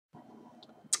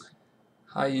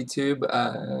Hi YouTube.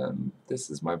 This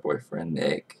is my boyfriend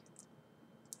Nick.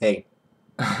 Hey.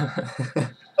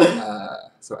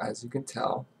 So as you can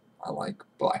tell, I like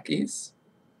blackies.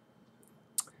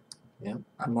 Yeah.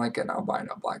 I'm like an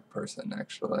albino black person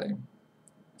actually.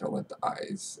 Don't let the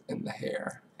eyes and the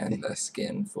hair and the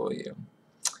skin fool you.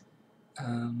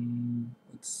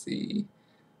 Let's see.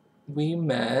 We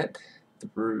met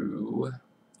through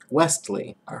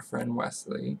Wesley. our friend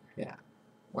Wesley. Yeah.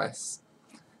 Wes.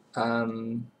 I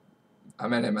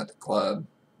met him at the club.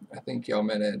 I think y'all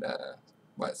met at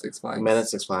Six Flags? We met at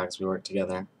Six Flags. We worked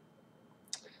together.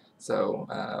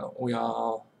 So we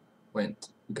all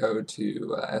go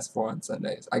to S4 on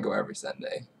Sundays. I go every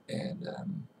Sunday, and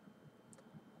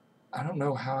I don't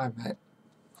know how I met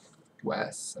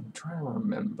Wes. I'm trying to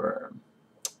remember.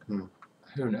 Who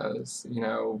knows? You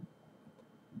know,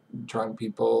 drunk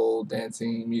people,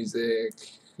 dancing, music.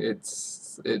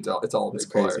 It's all a big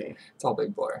blur. It's all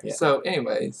big blur. Yeah. So,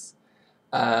 anyways,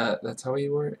 that's how we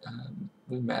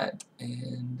met,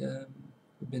 and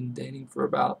we've been dating for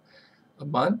about a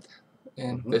month,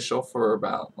 and official for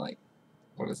about like,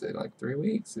 what is it, like 3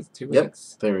 weeks? It's 2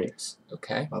 weeks? 3 weeks.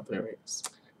 Okay. About 3 weeks.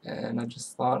 And I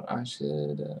just thought I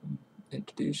should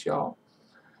introduce y'all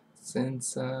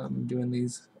since I'm doing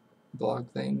these blog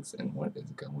things. And what is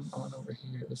going on over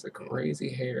here? There's a crazy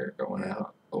hair going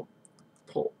out. Oh,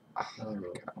 pull. Oh, there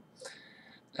we go.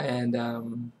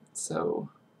 And so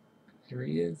here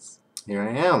he is. Here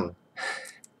I am.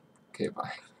 Okay,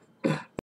 bye.